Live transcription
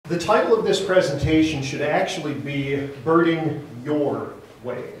The title of this presentation should actually be Birding Your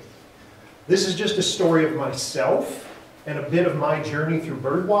Way. This is just a story of myself and a bit of my journey through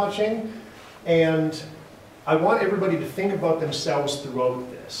bird watching, and I want everybody to think about themselves throughout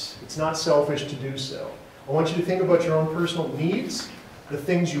this. It's not selfish to do so. I want you to think about your own personal needs, the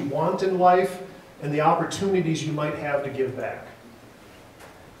things you want in life, and the opportunities you might have to give back.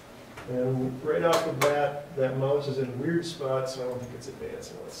 And right off the bat, that mouse is in a weird spot, so I don't think it's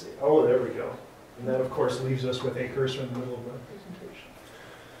advancing. Let's see. Oh, there we go. And that, of course, leaves us with a cursor in the middle of my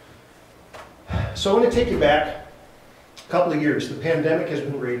presentation. So I want to take you back a couple of years. The pandemic has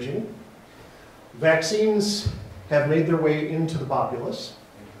been raging. Vaccines have made their way into the populace.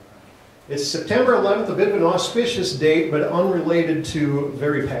 It's September 11th, a bit of an auspicious date, but unrelated to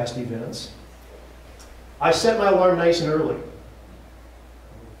very past events. I set my alarm nice and early.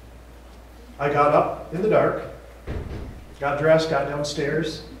 I got up in the dark, got dressed, got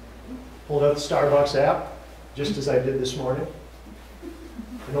downstairs, pulled out the Starbucks app, just as I did this morning,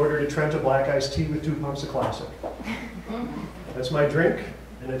 and ordered a Trenta black iced tea with 2 pumps of classic. That's my drink,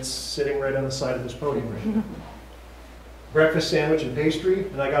 and it's sitting right on the side of this podium right now. Breakfast sandwich and pastry,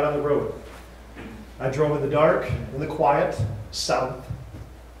 and I got on the road. I drove in the dark, in the quiet, south,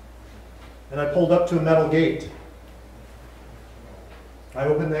 and I pulled up to a metal gate. I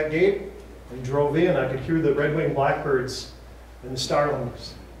opened that gate and drove in. I could hear the red-winged blackbirds and the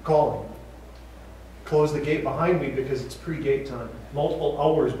starlings calling. Closed the gate behind me because it's pre-gate time, multiple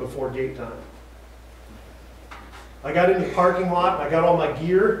hours before gate time. I got in the parking lot, I got all my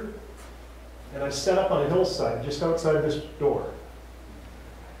gear, and I set up on a hillside just outside this door.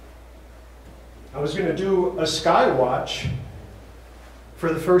 I was going to do a sky watch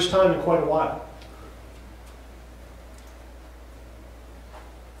for the first time in quite a while.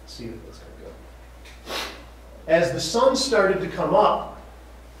 Let's see if that's going to go. As the sun started to come up,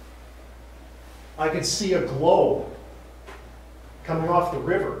 I could see a glow coming off the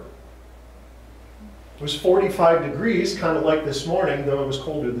river. It was 45 degrees, kind of like this morning, though it was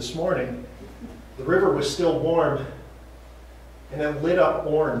colder this morning. The river was still warm, and it lit up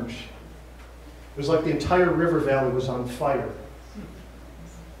orange. It was like the entire river valley was on fire.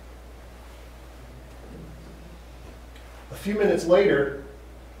 A few minutes later,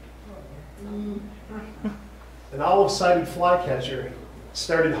 an olive-sided flycatcher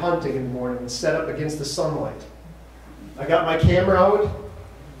started hunting in the morning and set up against the sunlight. I got my camera out,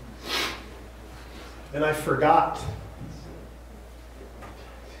 and I forgot.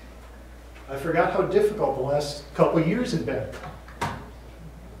 I forgot how difficult the last couple of years had been.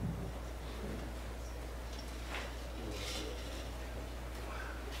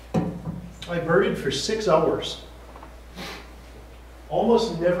 I birded for 6 hours,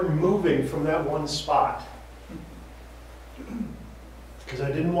 almost never moving from that one spot, because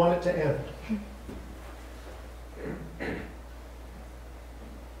I didn't want it to end.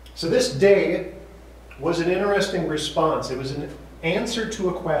 So this day was an interesting response. It was an answer to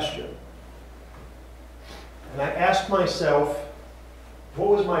a question. And I asked myself, what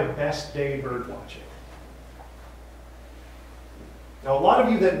was my best day bird watching? Now, a lot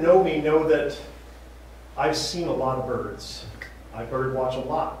of you that know me know that I've seen a lot of birds. I bird watch a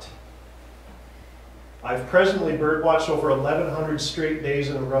lot. I've presently bird watched over 1,100 straight days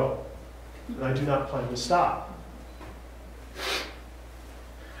in a row, and I do not plan to stop.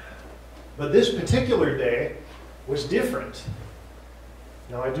 But this particular day was different.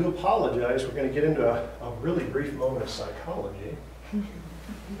 Now, I do apologize. We're going to get into a really brief moment of psychology.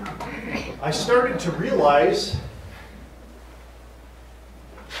 I started to realize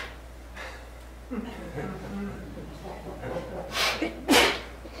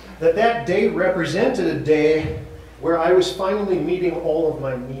that day represented a day where I was finally meeting all of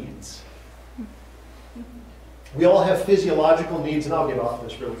my needs. We all have physiological needs, and I'll get off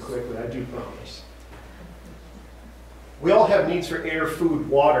this really quickly, I do promise. We all have needs for air, food,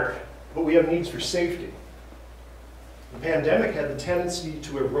 water, but we have needs for safety. The pandemic had the tendency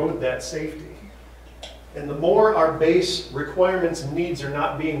to erode that safety. And the more our base requirements and needs are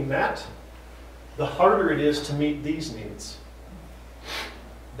not being met, the harder it is to meet these needs.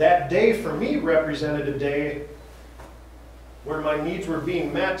 That day for me represented a day where my needs were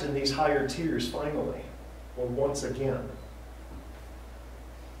being met in these higher tiers finally, or once again.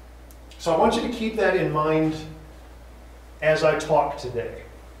 So I want you to keep that in mind as I talk today.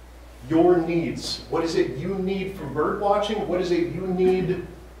 Your needs. What is it you need from bird watching? What is it you need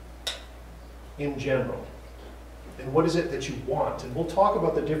in general? And what is it that you want? And we'll talk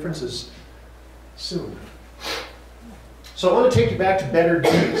about the differences soon. So I want to take you back to better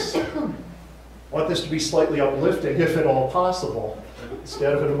days. I want this to be slightly uplifting, if at all possible.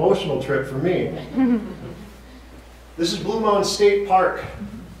 instead of an emotional trip for me. This is Blue Mountain State Park.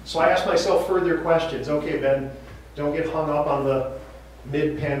 So I asked myself further questions. Okay, Ben, don't get hung up on the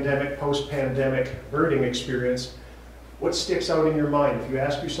mid-pandemic, post-pandemic birding experience. What sticks out in your mind? If you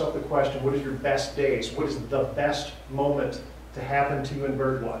ask yourself the question, what is your best days? What is the best moment to happen to you in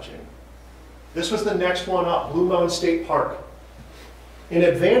bird watching? This was the next one up, Blue Mountain State Park. In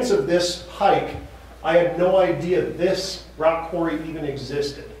advance of this hike, I had no idea this rock quarry even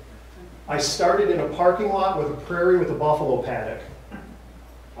existed. I started in a parking lot with a prairie with a buffalo paddock.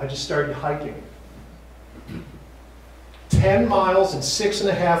 I just started hiking. 10 miles and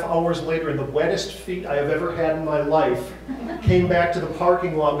 6.5 hours later, in the wettest feet I have ever had in my life, came back to the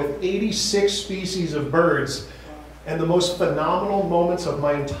parking lot with 86 species of birds and the most phenomenal moments of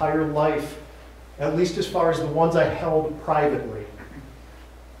my entire life, at least as far as the ones I held privately.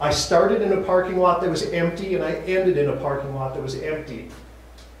 I started in a parking lot that was empty, and I ended in a parking lot that was empty.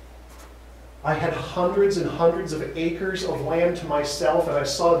 I had hundreds and hundreds of acres of land to myself, and I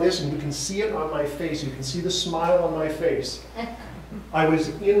saw this, and you can see it on my face. You can see the smile on my face. I was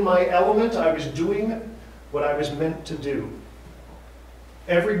in my element. I was doing what I was meant to do.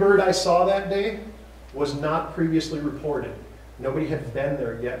 Every bird I saw that day was not previously reported. Nobody had been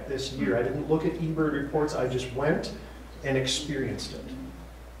there yet this year. I didn't look at eBird reports. I just went and experienced it.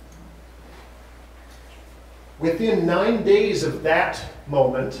 Within 9 days of that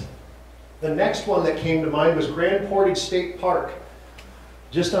moment, the next one that came to mind was Grand Portage State Park.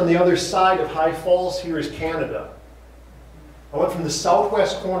 Just on the other side of High Falls here is Canada. I went from the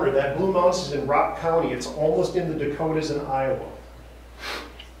southwest corner. That Blue Mountains is in Rock County. It's almost in the Dakotas and Iowa.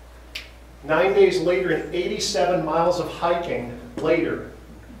 9 days later, and 87 miles of hiking later,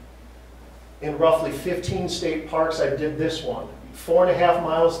 in roughly 15 state parks, I did this one. 4.5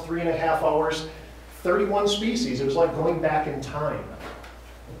 miles, 3.5 hours, 31 species. It was like going back in time.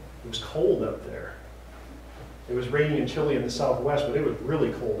 It was cold up there. It was rainy and chilly in the southwest, but it was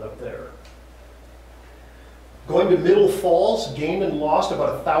really cold up there. Going to Middle Falls, gained and lost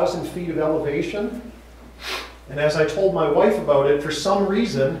about 1,000 feet of elevation. And as I told my wife about it, for some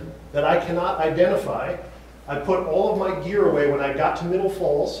reason that I cannot identify, I put all of my gear away when I got to Middle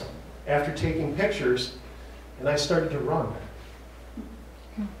Falls after taking pictures, and I started to run.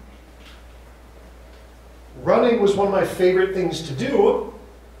 Running was one of my favorite things to do,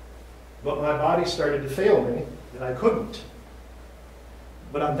 but my body started to fail me, and I couldn't.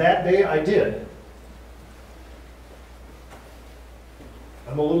 But on that day, I did.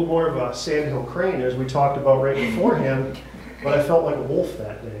 I'm a little more of a sandhill crane, as we talked about right beforehand, but I felt like a wolf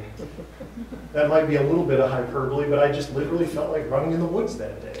that day. That might be a little bit of hyperbole, but I just literally felt like running in the woods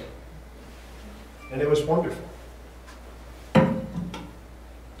that day. And it was wonderful.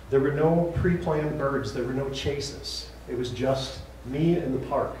 There were no pre-planned birds. There were no chases. It was just me and the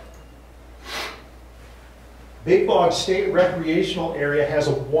park. Big Bog State Recreational Area has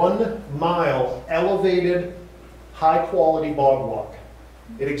a 1-mile elevated, high-quality bog walk.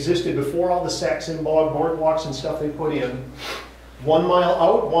 It existed before all the Saxon bog boardwalks and stuff they put in. 1 mile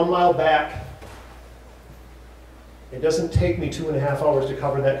out, 1 mile back. It doesn't take me 2.5 hours to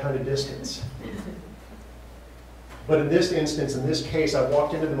cover that kind of distance. But in this instance, in this case, I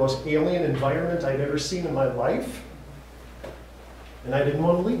walked into the most alien environment I'd ever seen in my life, and I didn't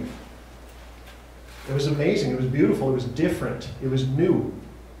want to leave. It was amazing. It was beautiful. It was different. It was new.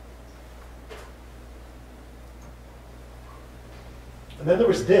 And then there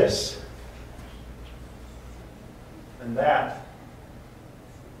was this, and that,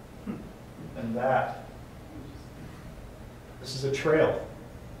 and that. This is a trail.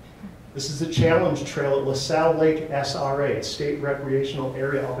 This is a challenge trail at LaSalle Lake SRA, State Recreational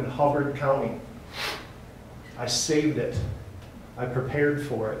Area up in Hubbard County. I saved it. I prepared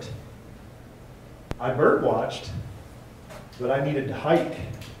for it. I bird watched, but I needed to hike.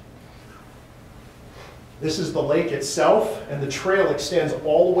 This is the lake itself, and the trail extends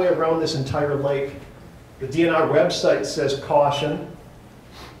all the way around this entire lake. The DNR website says caution.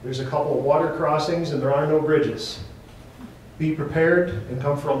 There's a couple of water crossings, and there are no bridges. Be prepared and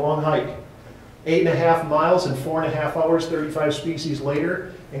come for a long hike. 8.5 miles and 4.5 hours, 35 species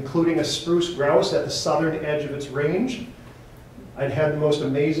later, including a spruce grouse at the southern edge of its range. I'd had the most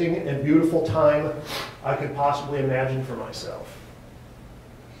amazing and beautiful time I could possibly imagine for myself.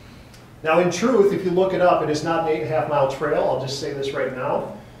 Now, in truth, if you look it up, it is not an 8.5-mile trail. I'll just say this right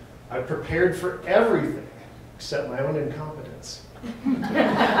now. I prepared for everything except my own incompetence.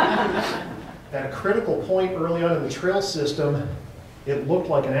 At a critical point early on in the trail system, it looked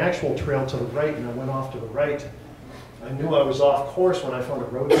like an actual trail to the right, and I went off to the right. I knew I was off course when I found a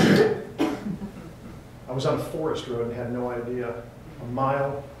road. I was on a forest road and had no idea. 1.25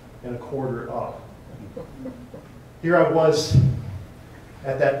 miles up. Here I was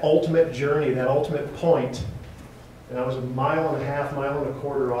at that ultimate journey, that ultimate point, and I was 1.5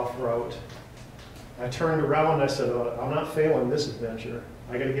 miles off route. I turned around and I said, oh, I'm not failing this adventure.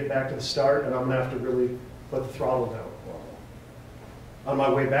 I got to get back to the start, and I'm going to have to really put the throttle down. On my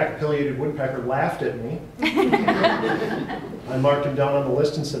way back, a pileated woodpecker laughed at me. I marked him down on the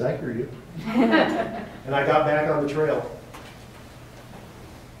list and said, I hear you. And I got back on the trail.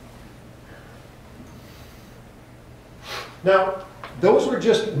 Now, those were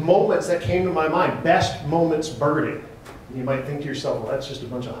just moments that came to my mind, best moments birding. And you might think to yourself, well, that's just a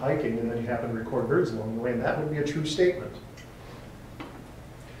bunch of hiking, and then you happen to record birds along the way, and that would be a true statement.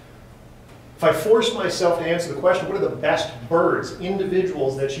 If I force myself to answer the question, what are the best birds,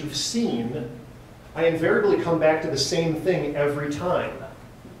 individuals that you've seen, I invariably come back to the same thing every time.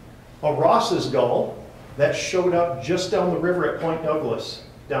 A Ross's gull that showed up just down the river at Point Douglas,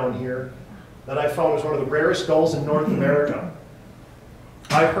 down here, that I found was one of the rarest gulls in North America.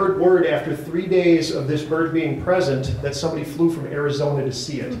 I heard word after 3 days of this bird being present that somebody flew from Arizona to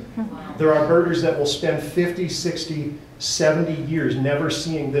see it. Wow. There are birders that will spend 50, 60, 70 years never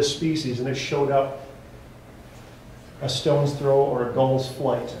seeing this species, and it showed up a stone's throw or a gull's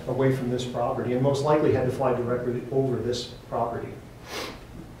flight away from this property, and most likely had to fly directly over this property.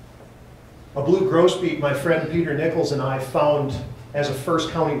 A blue grosbeak, my friend Peter Nichols and I found as a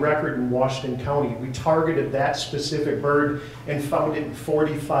first county record in Washington County. We targeted that specific bird and found it in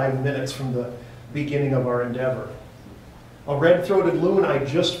 45 minutes from the beginning of our endeavor. A red-throated loon I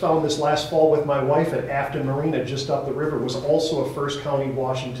just found this last fall with my wife at Afton Marina just up the river was also a first county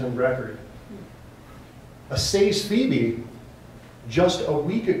Washington record. A Say's phoebe just a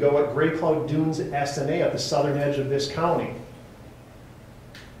week ago at Gray Cloud Dunes SNA at the southern edge of this county.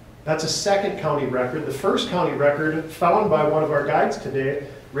 That's a second county record. The first county record found by one of our guides today,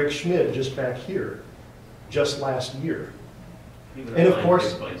 Rick Schmid, just back here, just last year. Even and of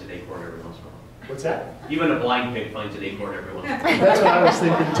course, finds an acorn every once in a while. What's that? Even a blind pig finds an acorn every once in a while. That's what I was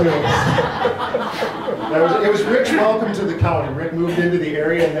thinking too. It was Rick's welcome to the county. Rick moved into the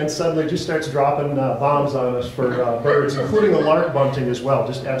area and then suddenly just starts dropping bombs on us for birds, including the lark bunting as well.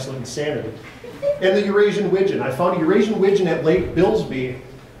 Just absolute insanity. And the Eurasian widgeon. I found a Eurasian widgeon at Lake Billsby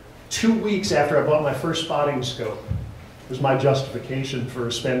 2 weeks after I bought my first spotting scope. It was my justification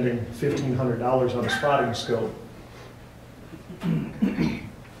for spending $1,500 on a spotting scope.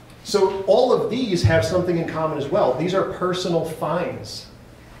 So all of these have something in common as well. These are personal finds.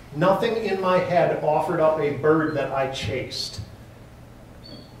 Nothing in my head offered up a bird that I chased.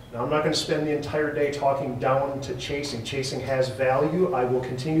 Now I'm not going to spend the entire day talking down to chasing. Chasing has value. I will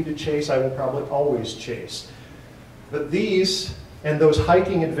continue to chase. I will probably always chase. But these and those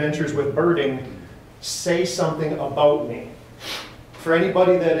hiking adventures with birding say something about me. For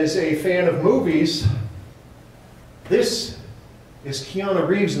anybody that is a fan of movies, this is Keanu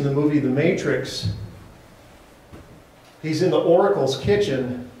Reeves in the movie The Matrix. He's in the Oracle's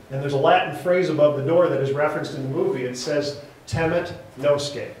kitchen, and there's a Latin phrase above the door that is referenced in the movie. It says, temet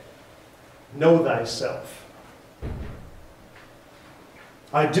nosce, know thyself.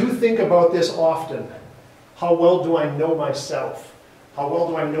 I do think about this often. How well do I know myself? How well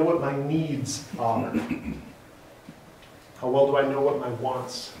do I know what my needs are? How well do I know what my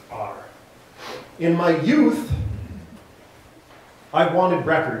wants are? In my youth, I wanted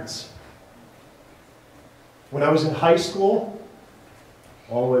records. When I was in high school,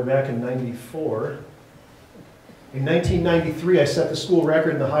 all the way back in '94, in 1993 I set the school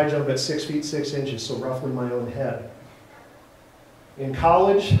record in the high jump at 6 feet 6 inches, so roughly my own head. In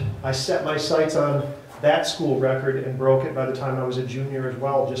college, I set my sights on that school record and broke it by the time I was a junior as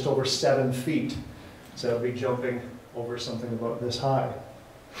well, just over 7 feet. So I'd be jumping over something about this high.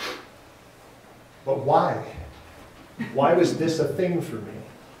 But why? Why was this a thing for me?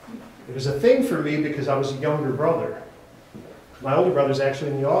 It was a thing for me because I was a younger brother. My older brother's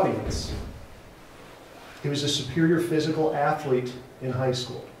actually in the audience. He was a superior physical athlete in high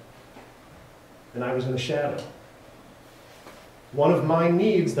school, and I was in the shadow. One of my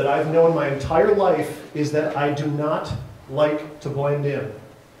needs that I've known my entire life is that I do not like to blend in.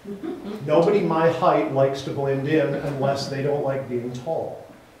 Nobody my height likes to blend in unless they don't like being tall.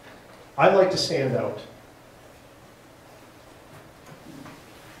 I like to stand out.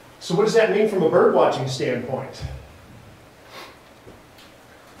 So what does that mean from a bird watching standpoint?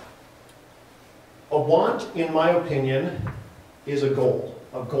 A want, in my opinion, is a goal.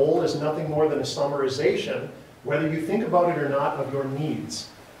 A goal is nothing more than a summarization, whether you think about it or not, of your needs.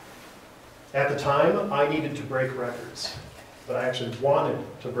 At the time, I needed to break records, but I actually wanted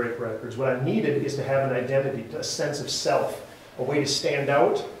to break records. What I needed is to have an identity, a sense of self, a way to stand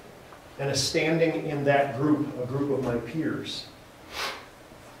out, and a standing in that group, a group of my peers.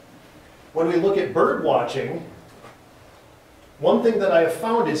 When we look at bird watching, one thing that I have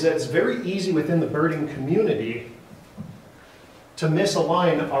found is that it's very easy within the birding community to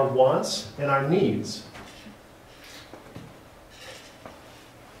misalign our wants and our needs.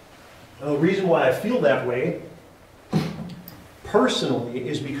 Now, the reason why I feel that way, personally,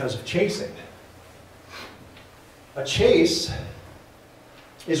 is because of chasing. A chase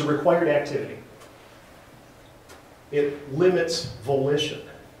is a required activity. It limits volition,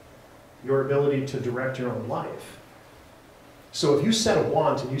 your ability to direct your own life. So if you set a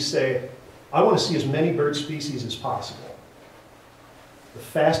want and you say, I want to see as many bird species as possible, the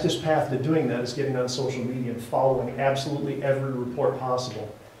fastest path to doing that is getting on social media and following absolutely every report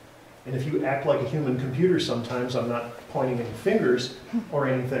possible. And if you act like a human computer sometimes, I'm not pointing any fingers or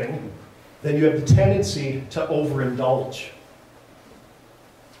anything, then you have the tendency to overindulge.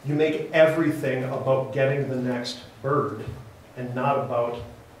 You make everything about getting the next bird and not about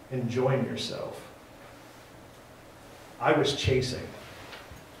enjoying yourself. I was chasing,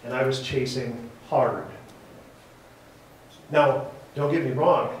 and I was chasing hard. Now, don't get me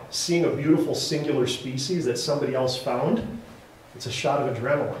wrong, seeing a beautiful singular species that somebody else found, it's a shot of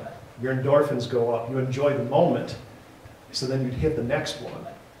adrenaline. Your endorphins go up, you enjoy the moment, so then you'd hit the next one.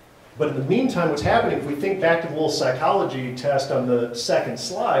 But in the meantime, what's happening, if we think back to the little psychology test on the second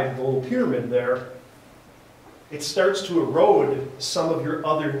slide, the little pyramid there, it starts to erode some of your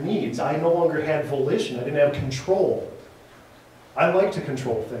other needs. I no longer had volition, I didn't have control. I like to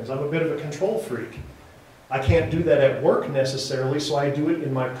control things, I'm a bit of a control freak. I can't do that at work necessarily, so I do it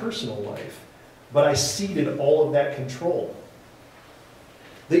in my personal life. But I ceded all of that control.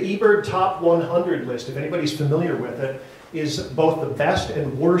 The eBird Top 100 list, if anybody's familiar with it, is both the best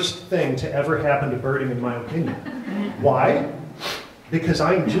and worst thing to ever happen to birding, in my opinion. Why? Because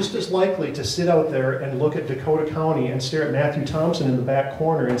I'm just as likely to sit out there and look at Dakota County and stare at Matthew Thompson in the back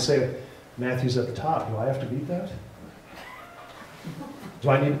corner and say, Matthew's at the top, do I have to beat that? Do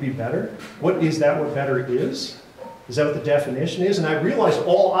I need to be better? Is that what better is? Is that what the definition is? And I realized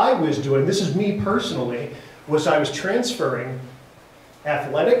all I was doing, this is me personally, was I was transferring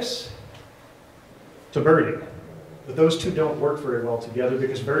athletics to birding. But those two don't work very well together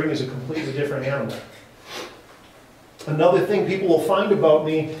because birding is a completely different animal. Another thing people will find about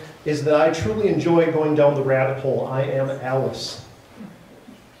me is that I truly enjoy going down the rabbit hole. I am Alice.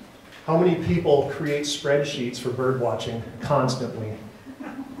 How many people create spreadsheets for bird watching constantly?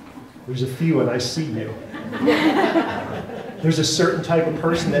 There's a few, and I see you. There's a certain type of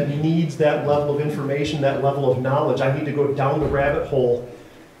person that needs that level of information, that level of knowledge. I need to go down the rabbit hole.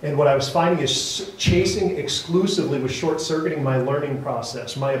 And what I was finding is chasing exclusively was short-circuiting my learning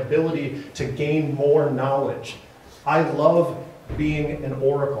process, my ability to gain more knowledge. I love being an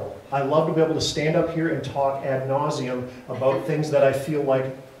oracle. I love to be able to stand up here and talk ad nauseum about things that I feel like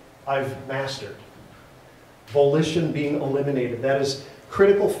I've mastered. Volition being eliminated. That is a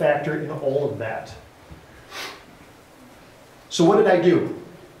critical factor in all of that. So what did I do?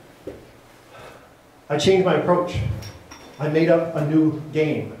 I changed my approach. I made up a new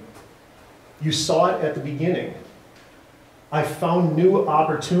game. You saw it at the beginning. I found new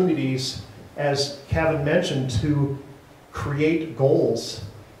opportunities, as Kevin mentioned, to create goals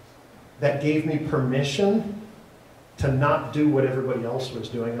that gave me permission to not do what everybody else was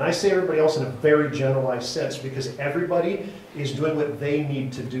doing. And I say everybody else in a very generalized sense because everybody is doing what they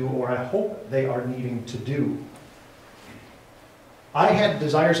need to do, or I hope they are needing to do. I had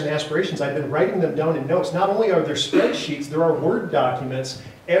desires and aspirations. I've been writing them down in notes. Not only are there spreadsheets, there are Word documents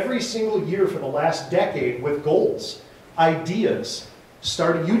every single year for the last decade with goals, ideas.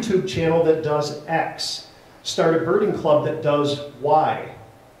 Start a YouTube channel that does X. Start a birding club that does Y.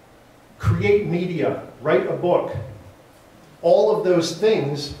 Create media. Write a book. All of those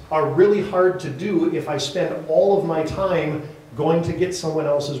things are really hard to do if I spend all of my time going to get someone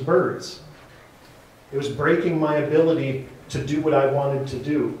else's birds. It was breaking my ability to do what I wanted to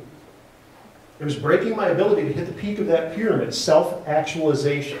do. It was breaking my ability to hit the peak of that pyramid,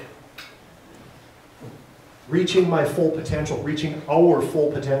 self-actualization. Reaching my full potential, reaching our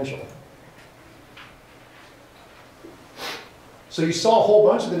full potential. So you saw a whole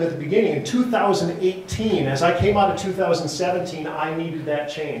bunch of them at the beginning. In 2018, as I came out of 2017, I needed that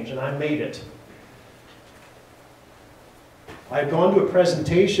change, and I made it. I had gone to a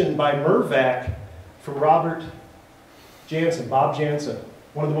presentation by Mervac from Robert Jansen, Bob Jansen,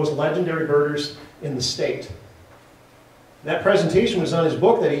 one of the most legendary birders in the state. That presentation was on his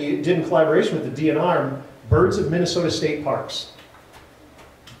book that he did in collaboration with the DNR, Birds of Minnesota State Parks.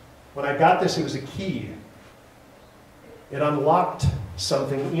 When I got this, it was a key. It unlocked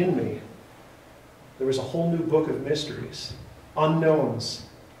something in me. There was a whole new book of mysteries, unknowns.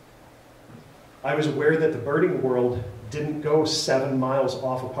 I was aware that the birding world didn't go 7 miles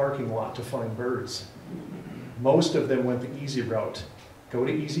off a parking lot to find birds. Most of them went the easy route. Go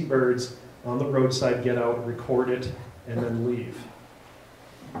to Easy Birds, on the roadside, get out, record it, and then leave.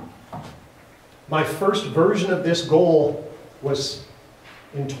 My first version of this goal was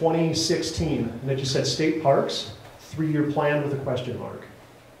in 2016, and it just said state parks, 3-year plan with a question mark.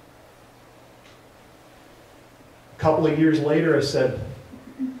 A couple of years later, I said,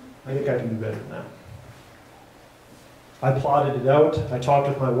 I think I can do better than that. I plotted it out. I talked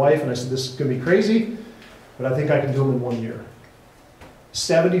with my wife, and I said, this is going to be crazy, but I think I can do them in 1 year.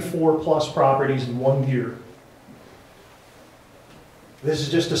 74 plus properties in 1 year. This is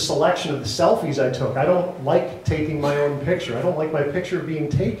just a selection of the selfies I took. I don't like taking my own picture. I don't like my picture being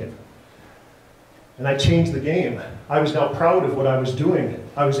taken. And I changed the game. I was now proud of what I was doing.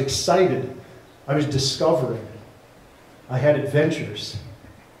 I was excited. I was discovering. I had adventures.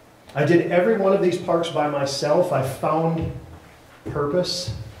 I did every one of these parks by myself. I found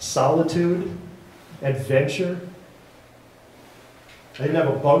purpose, solitude, adventure. I didn't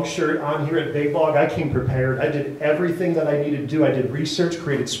have a bug shirt on here at Big Bog. I came prepared. I did everything that I needed to do. I did research,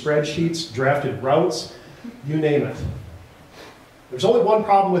 created spreadsheets, drafted routes, you name it. There's only one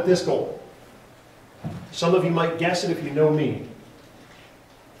problem with this goal. Some of you might guess it if you know me.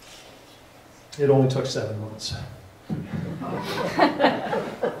 It only took 7 months.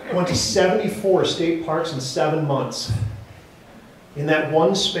 Went to 74 state parks in 7 months. In that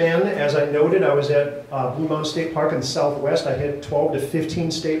one span, as I noted, I was at Blue Mountain State Park in the Southwest. I hit 12 to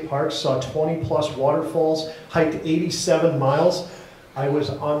 15 state parks, saw 20 plus waterfalls, hiked 87 miles. I was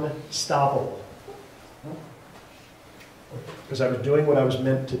unstoppable. Because I was doing what I was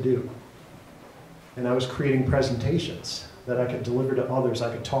meant to do. And I was creating presentations that I could deliver to others.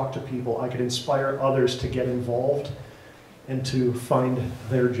 I could talk to people. I could inspire others to get involved and to find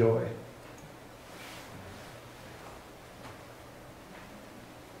their joy.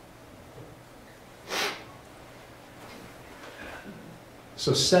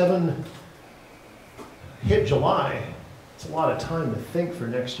 So 7 hit July. It's a lot of time to think for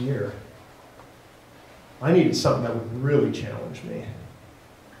next year. I needed something that would really challenge me.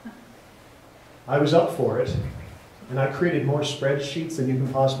 I was up for it, and I created more spreadsheets than you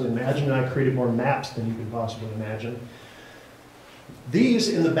can possibly imagine, and I created more maps than you can possibly imagine. These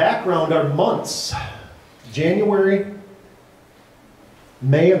in the background are months. January,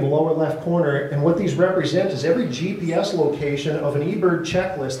 May in the lower left corner, and what these represent is every GPS location of an eBird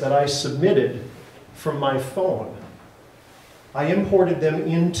checklist that I submitted from my phone. I imported them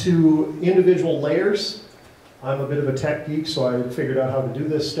into individual layers. I'm a bit of a tech geek, so I figured out how to do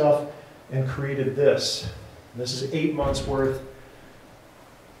this stuff and created this. This is 8 months worth.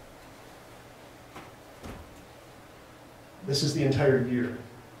 This is the entire year.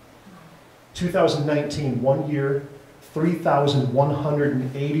 2019, 1 year,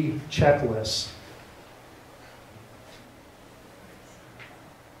 3,180 checklists.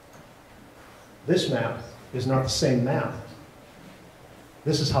 This map is not the same map.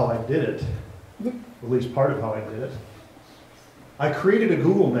 This is how I did it, at least part of how I did it. I created a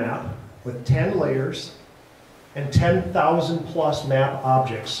Google map with 10 layers and 10,000 plus map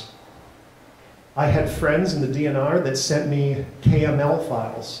objects. I had friends in the DNR that sent me KML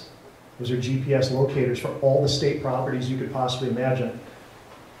files. Those are GPS locators for all the state properties you could possibly imagine.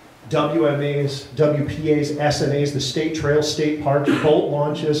 WMAs, WPAs, SNAs, the state trails, state parks, boat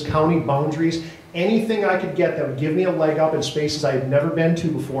launches, county boundaries, anything I could get that would give me a leg up in spaces I had never been to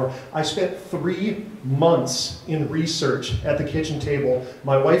before. I spent 3 months in research at the kitchen table.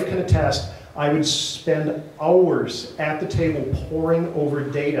 My wife can attest, I would spend hours at the table poring over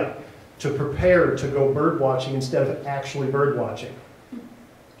data to prepare to go bird watching instead of actually bird watching.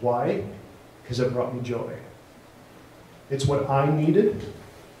 Why? Because it brought me joy. It's what I needed,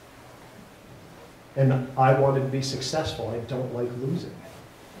 and I wanted to be successful. I don't like losing.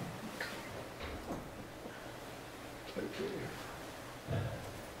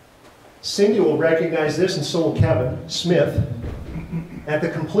 Cindy will recognize this, and so will Kevin Smith. At the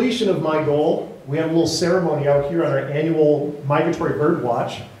completion of my goal, we had a little ceremony out here on our annual migratory bird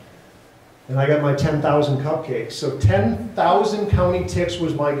watch, and I got my 10,000 cupcakes. So 10,000 county ticks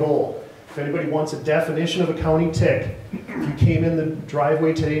was my goal. If anybody wants a definition of a county tick, if you came in the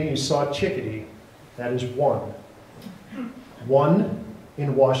driveway today and you saw a chickadee, that is 1. 1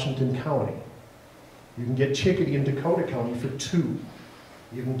 in Washington County. You can get chickadee in Dakota County for 2.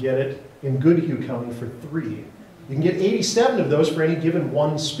 You can get it in Goodhue County for 3. You can get 87 of those for any given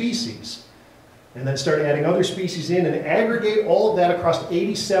one species. and then start adding other species in and aggregate all of that across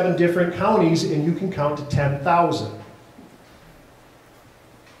 87 different counties, and you can count to 10,000.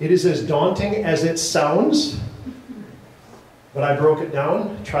 It is as daunting as it sounds, but I broke it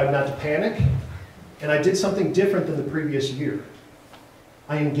down, tried not to panic, and I did something different than the previous year.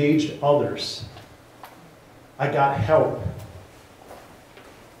 I engaged others. I got help.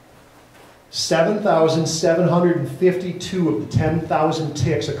 7,752 of the 10,000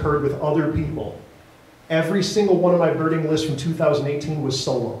 ticks occurred with other people. Every single one of my birding lists from 2018 was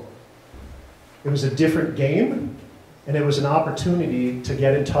solo. It was a different game, and it was an opportunity to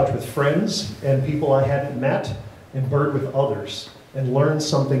get in touch with friends and people I hadn't met and bird with others and learn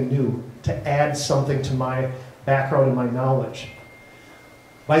something new, to add something to my background and my knowledge.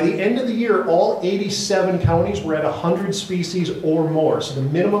 By the end of the year, all 87 counties were at 100 species or more. So the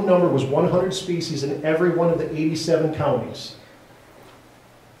minimum number was 100 species in every one of the 87 counties.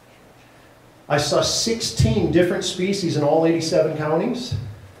 I saw 16 different species in all 87 counties.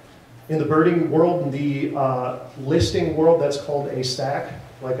 In the birding world, in the listing world, that's called a stack,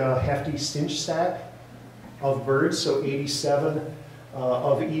 like a hefty cinch stack of birds. So 87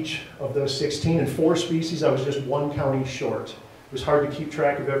 of each of those 16. And 4 species, I was just 1 county short. It was hard to keep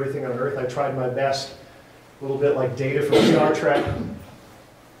track of everything on Earth. I tried my best, a little bit like Data from Star Trek.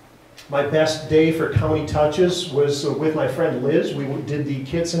 My best day for county touches was with my friend Liz. We did the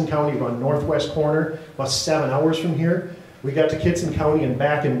Kitson County run, northwest corner, about 7 hours from here. We got to Kitson County and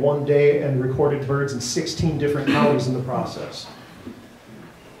back in 1 day and recorded birds in 16 different counties in the process.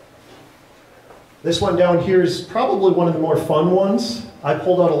 This one down here is probably one of the more fun ones. I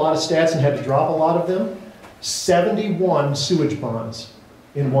pulled out a lot of stats and had to drop a lot of them. 71 sewage ponds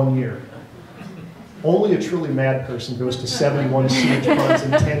in 1 year. Only a truly mad person goes to 71 sewage ponds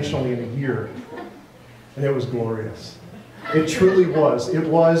intentionally in a year. And it was glorious. It truly was. It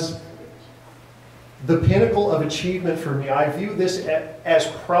was the pinnacle of achievement for me. I view this as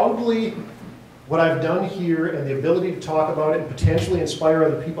proudly what I've done here and the ability to talk about it and potentially inspire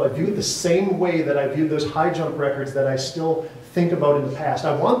other people. I view it the same way that I view those high jump records that I still think about in the past.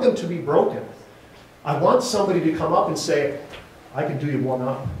 I want them to be broken. I want somebody to come up and say, I can do you one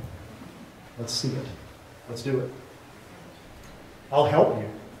up. Let's see it. Let's do it. I'll help you.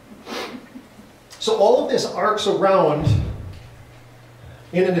 So all of this arcs around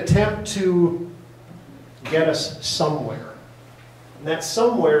in an attempt to get us somewhere. And that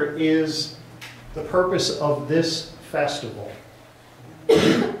somewhere is the purpose of this festival.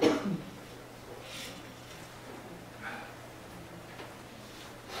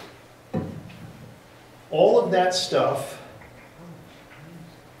 All of that stuff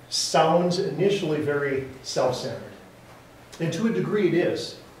sounds initially very self-centered. And to a degree it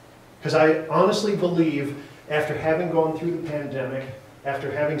is. Because I honestly believe, after having gone through the pandemic,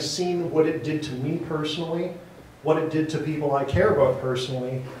 after having seen what it did to me personally, what it did to people I care about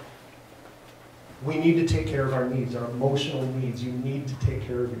personally, we need to take care of our needs, our emotional needs. You need to take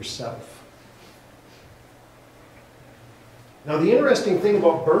care of yourself. Now, the interesting thing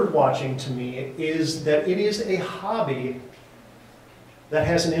about bird watching to me is that it is a hobby that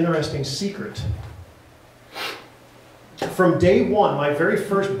has an interesting secret. From day one, my very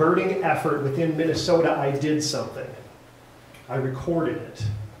first birding effort within Minnesota, I did something. I recorded it.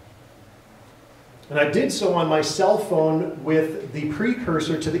 And I did so on my cell phone with the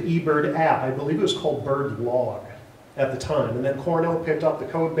precursor to the eBird app. I believe it was called Bird Log at the time. And then Cornell picked up the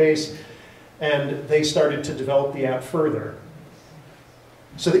code base and they started to develop the app further.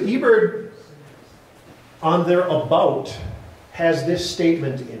 So the eBird, on their about, has this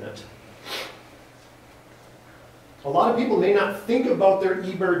statement in it. A lot of people may not think about their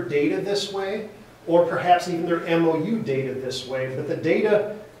eBird data this way, or perhaps even their MOU data this way, but the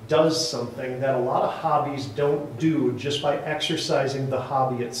data does something that a lot of hobbies don't do just by exercising the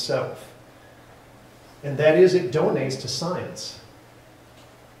hobby itself. And that is, it donates to science.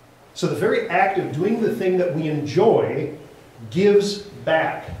 So the very act of doing the thing that we enjoy gives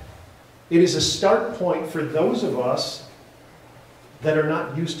back. It is a start point for those of us that are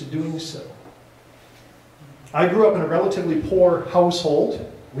not used to doing so. I grew up in a relatively poor household.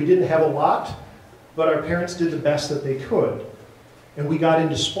 We didn't have a lot, but our parents did the best that they could. And we got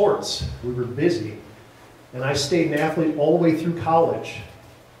into sports. We were busy. And I stayed an athlete all the way through college.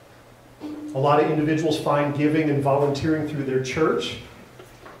 A lot of individuals find giving and volunteering through their church.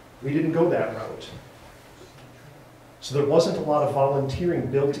 We didn't go that route. So there wasn't a lot of volunteering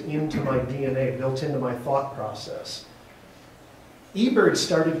built into my DNA, built into my thought process. eBird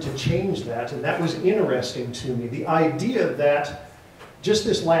started to change that, and that was interesting to me. The idea that just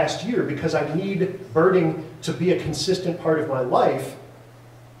this last year, because I need birding to be a consistent part of my life,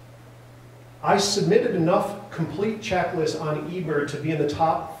 I submitted enough complete checklists on eBird to be in the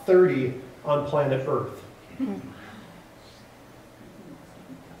top 30 on planet Earth.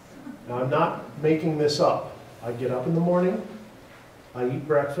 Now, I'm not making this up. I get up in the morning, I eat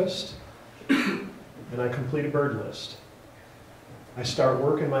breakfast, and I complete a bird list. I start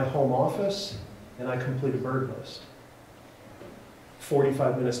work in my home office, and I complete a bird list.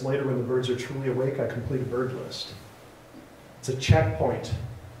 45 minutes later, when the birds are truly awake, I complete a bird list. It's a checkpoint.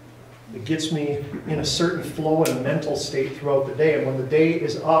 It gets me in a certain flow and a mental state throughout the day. And when the day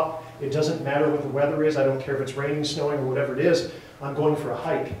is up, it doesn't matter what the weather is. I don't care if it's raining, snowing, or whatever it is. I'm going for a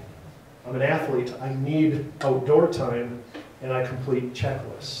hike. I'm an athlete. I need outdoor time, and I complete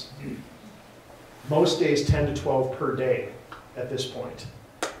checklists. Most days 10 to 12 per day at this point.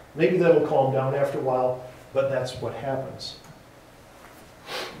 Maybe that'll calm down after a while, but that's what happens.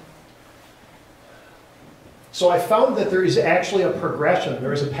 So I found that there is actually a progression,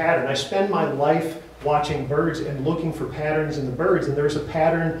 there is a pattern. I spend my life watching birds and looking for patterns in the birds, and there's a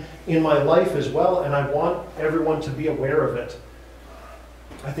pattern in my life as well, and I want everyone to be aware of it.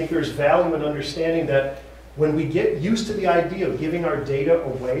 I think there's value in understanding that when we get used to the idea of giving our data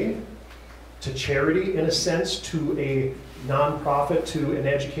away to charity, in a sense, to a nonprofit, to an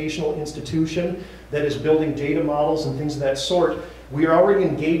educational institution that is building data models and things of that sort, we are already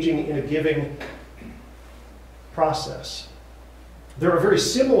engaging in a giving process. There are very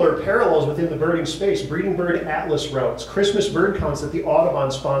similar parallels within the birding space. Breeding bird atlas routes, Christmas bird counts that the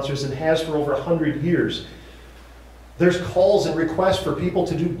Audubon sponsors and has for over 100 years. There's calls and requests for people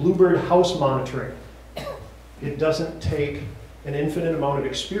to do bluebird house monitoring. It doesn't take an infinite amount of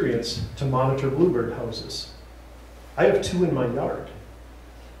experience to monitor bluebird houses. I have 2 in my yard.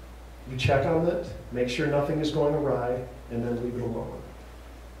 You check on it, make sure nothing is going awry, and then leave it alone.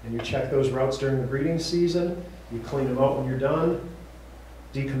 And you check those routes during the breeding season, you clean them out when you're done,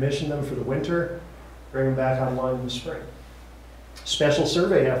 decommission them for the winter, bring them back online in the spring. Special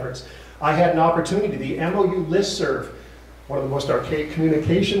survey efforts. I had an opportunity, the MOU listserv, one of the most archaic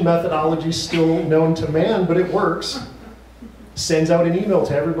communication methodologies still known to man, but it works, sends out an email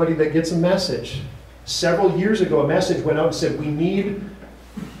to everybody that gets a message. Several years ago, a message went out and said, we need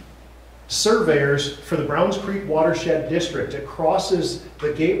surveyors for the Browns Creek Watershed District. It crosses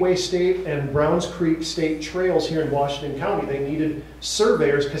the Gateway State and Browns Creek State trails here in Washington County. They needed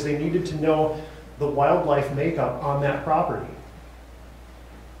surveyors because they needed to know the wildlife makeup on that property.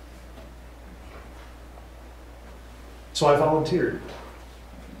 So I volunteered.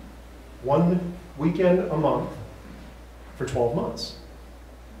 1 weekend a month for 12 months.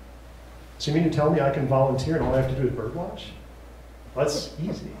 So you mean to tell me I can volunteer and all I have to do is birdwatch? That's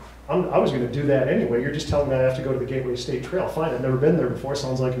easy. I was going to do that anyway. You're just telling me I have to go to the Gateway State Trail. Fine, I've never been there before.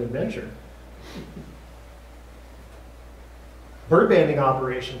 Sounds like an adventure. Bird banding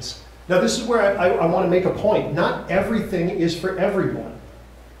operations. Now this is where I want to make a point. Not everything is for everyone.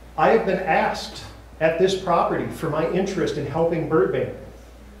 I have been asked at this property for my interest in helping bird banding.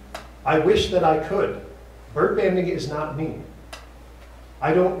 I wish that I could. Bird banding is not me.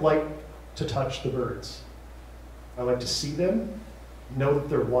 I don't like to touch the birds. I like to see them, know that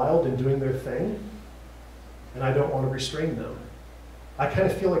they're wild and doing their thing, and I don't want to restrain them. I kind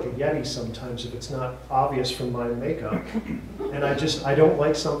of feel like a Yeti sometimes if it's not obvious from my makeup. And I don't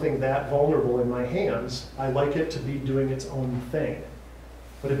like something that vulnerable in my hands. I like it to be doing its own thing.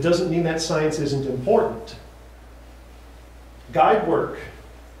 But it doesn't mean that science isn't important. Guide work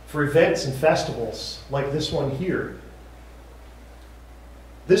for events and festivals like this one here.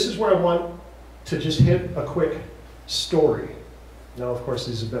 This is where I want to just hit a quick story. Now, of course,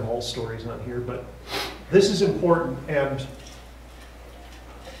 these have been all stories on here, but this is important, and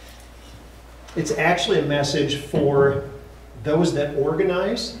it's actually a message for those that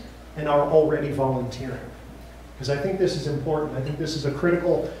organize and are already volunteering. Because I think this is important. I think this is a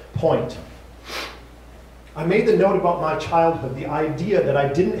critical point. I made the note about my childhood, the idea that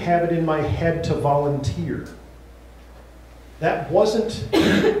I didn't have it in my head to volunteer. That wasn't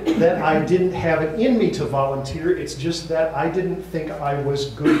that I didn't have it in me to volunteer, it's just that I didn't think I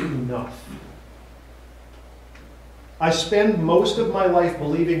was good enough. I spend most of my life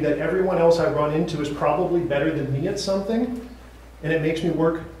believing that everyone else I run into is probably better than me at something, and it makes me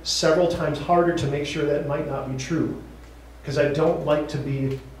work several times harder to make sure that might not be true, because I don't like to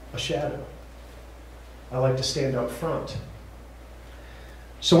be a shadow. I like to stand out front.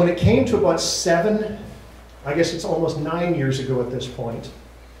 So when it came to about 7, I guess it's almost 9 years ago at this point,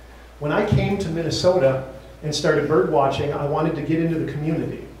 when I came to Minnesota and started bird watching, I wanted to get into the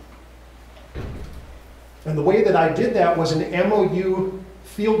community. And the way that I did that was an MOU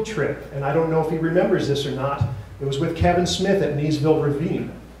field trip. And I don't know if he remembers this or not. It was with Kevin Smith at Neesville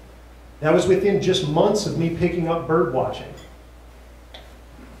Ravine. That was within just months of me picking up bird watching.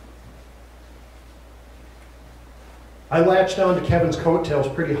 I latched on to Kevin's coattails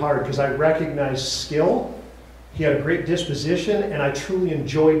pretty hard because I recognized skill, he had a great disposition, and I truly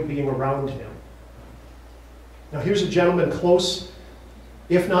enjoyed being around him. Now here's a gentleman close,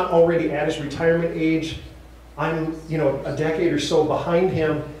 if not already at his retirement age. I'm, a decade or so behind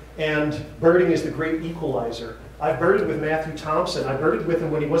him, and birding is the great equalizer. I birded with Matthew Thompson. I birded with him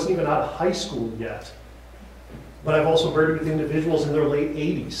when he wasn't even out of high school yet. But I've also birded with individuals in their late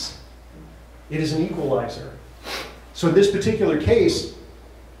 80s. It is an equalizer. So in this particular case,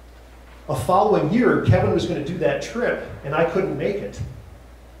 a following year, Kevin was going to do that trip, and I couldn't make it.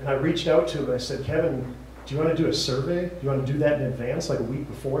 And I reached out to him. I said, Kevin, do you want to do a survey? Do you want to do that in advance, like a week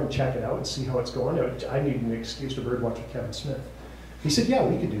before, and check it out and see how it's going? I need an excuse to birdwatch with Kevin Smith. He said, yeah,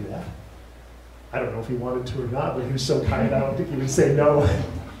 we could do that. I don't know if he wanted to or not, but he was so kind, I don't think he would say no.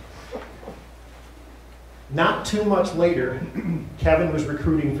 Not too much later, Kevin was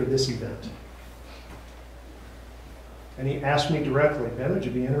recruiting for this event. And he asked me directly, Ben, would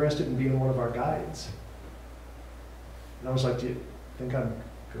you be interested in being one of our guides? And I was like, do you think I'm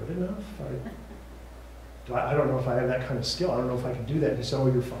good enough? I don't know if I have that kind of skill. I don't know if I can do that. He said,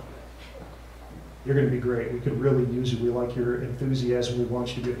 oh, you're fine. You're going to be great. We could really use you. We like your enthusiasm. We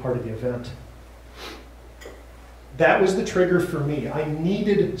want you to be a part of the event. That was the trigger for me. I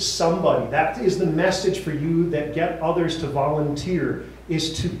needed somebody. That is the message for you that get others to volunteer,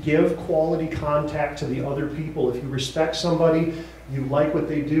 is to give quality contact to the other people. If you respect somebody, you like what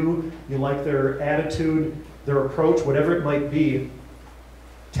they do, you like their attitude, their approach, whatever it might be,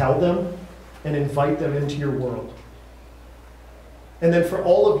 tell them and invite them into your world. And then for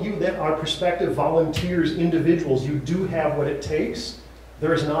all of you that are prospective volunteers, individuals, you do have what it takes.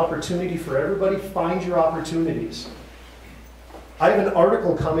 There is an opportunity for everybody. Find your opportunities. I have an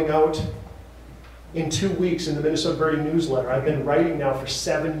article coming out in 2 weeks in the Minnesota Birding Newsletter. I've been writing now for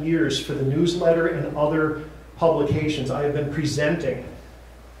 7 years for the newsletter and other publications. I have been presenting,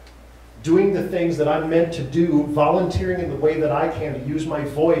 doing the things that I'm meant to do, volunteering in the way that I can to use my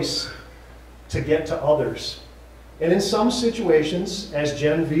voice to get to others. And in some situations, as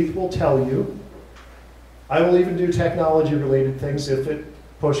Jen Veith will tell you, I will even do technology-related things if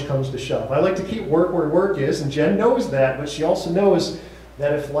push comes to shove. I like to keep work where work is, and Jen knows that, but she also knows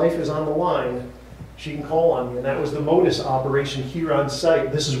that if life is on the line, she can call on me. And that was the Modus operation here on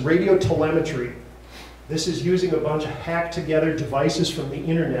site. This is radio telemetry. This is using a bunch of hacked-together devices from the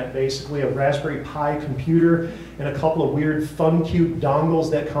internet, basically a Raspberry Pi computer and a couple of weird fun, cute dongles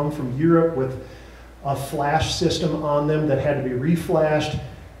that come from Europe with a flash system on them that had to be reflashed,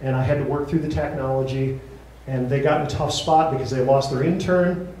 and I had to work through the technology. And they got in a tough spot because they lost their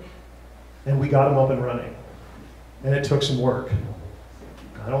intern, and we got them up and running. And it took some work.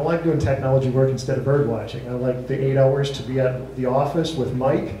 I don't like doing technology work instead of bird watching. I like the 8 hours to be at the office with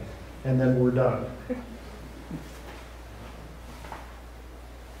Mike, and then we're done.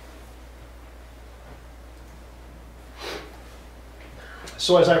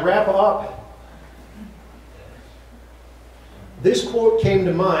 So as I wrap up, this quote came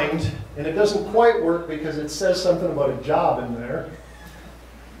to mind, and it doesn't quite work because it says something about a job in there.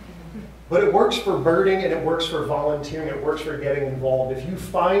 But it works for birding, and it works for volunteering, it works for getting involved. If you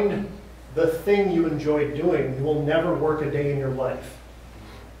find the thing you enjoy doing, you will never work a day in your life.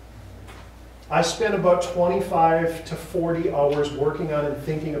 I spent about 25 to 40 hours working on and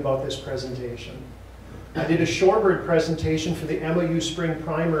thinking about this presentation. I did a shorebird presentation for the MOU Spring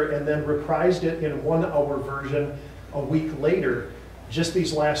Primer and then reprised it in a 1-hour version a week later, just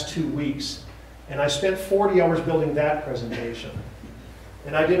these last 2 weeks. And I spent 40 hours building that presentation.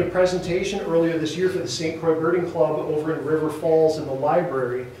 And I did a presentation earlier this year for the St. Croix Birding Club over in River Falls in the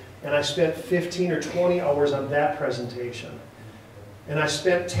library, and I spent 15 or 20 hours on that presentation. And I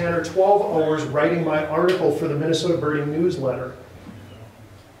spent 10 or 12 hours writing my article for the Minnesota Birding Newsletter.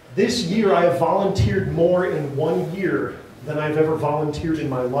 This year I have volunteered more in 1 year than I've ever volunteered in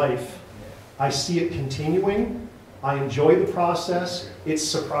my life. I see it continuing. I enjoy the process. It's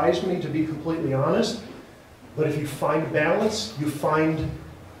surprised me, to be completely honest. But if you find balance, you find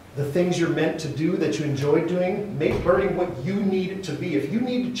the things you're meant to do that you enjoy doing, make birding what you need it to be. If you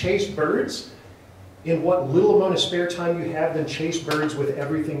need to chase birds in what little amount of spare time you have, then chase birds with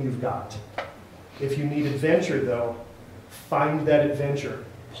everything you've got. If you need adventure, though, find that adventure.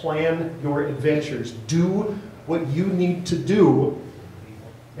 Plan your adventures. Do what you need to do,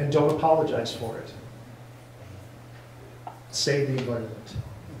 and don't apologize for it. Save the environment.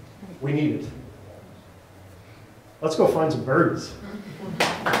 We need it. Let's go find some birds.